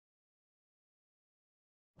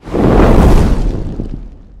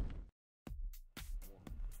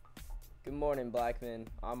morning, Blackman.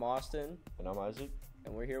 I'm Austin. And I'm Isaac.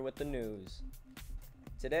 And we're here with the news.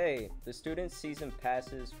 Today, the student season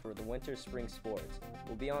passes for the winter spring sports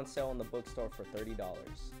will be on sale in the bookstore for $30.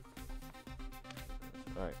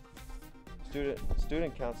 Alright.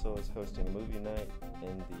 Student Council is hosting a movie night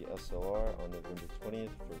in the SLR on November 20th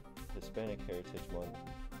for Hispanic Heritage Month.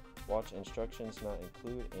 Watch instructions not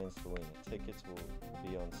include and Selena. Tickets will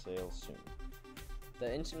be on sale soon.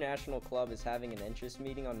 The International Club is having an interest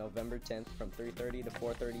meeting on November 10th from 3:30 to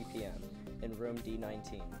 4:30 p.m. in room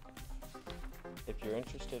D19. If you're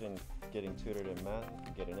interested in getting tutored in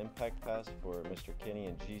math, get an impact pass for Mr. Kinney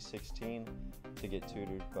in G16 to get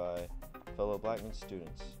tutored by fellow Blackman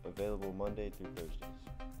students, available Monday through Thursdays.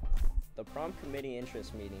 The prom committee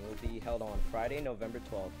interest meeting will be held on Friday, November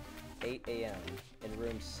 12th, 8 a.m. in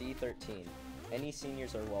room C13. Any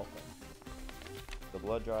seniors are welcome. The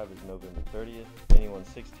blood drive is November 30th. Anyone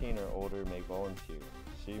 16 or older may volunteer.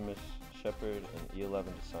 See Ms. Shepard in E11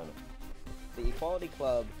 to sign up. The Equality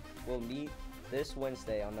Club will meet this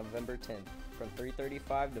Wednesday on November 10th from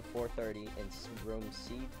 3:35 to 4:30 in room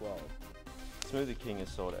C12. Smoothie King is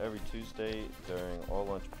sold every Tuesday during all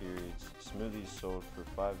lunch periods. Smoothies sold for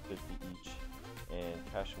 $5.50 each,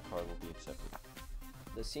 and cash and card will be accepted.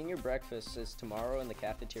 The senior breakfast is tomorrow in the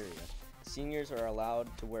cafeteria. Seniors are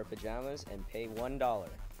allowed to wear pajamas and pay $1.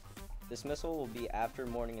 Dismissal will be after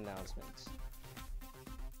morning announcements.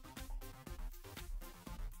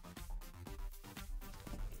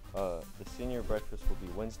 The senior breakfast will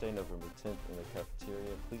be Wednesday, November 10th in the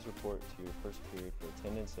cafeteria. Please report to your first period for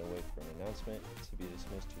attendance and wait for an announcement to be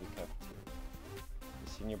dismissed to the cafeteria.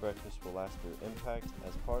 The senior breakfast will last through Impact.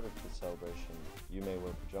 As part of the celebration, you may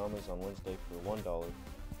wear pajamas on Wednesday for $1.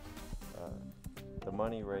 The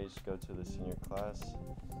money raised go to the senior class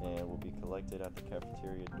and will be collected at the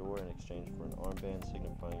cafeteria door in exchange for an armband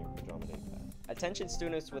signifying your pajama day pass. Attention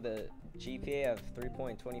students with a GPA of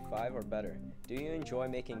 3.25 or better. Do you enjoy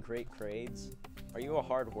making great grades? Are you a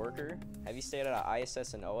hard worker? Have you stayed at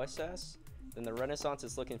ISS and OSS? Then the Renaissance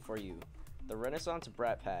is looking for you. The Renaissance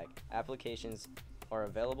Brat Pack applications are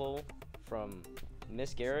available from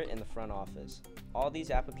Miss Garrett in the front office. All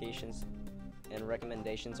these applications and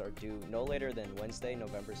recommendations are due no later than Wednesday,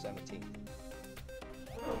 November 17th.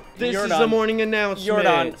 This You're is done. the morning announcements. You're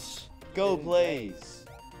done. Go Blaze.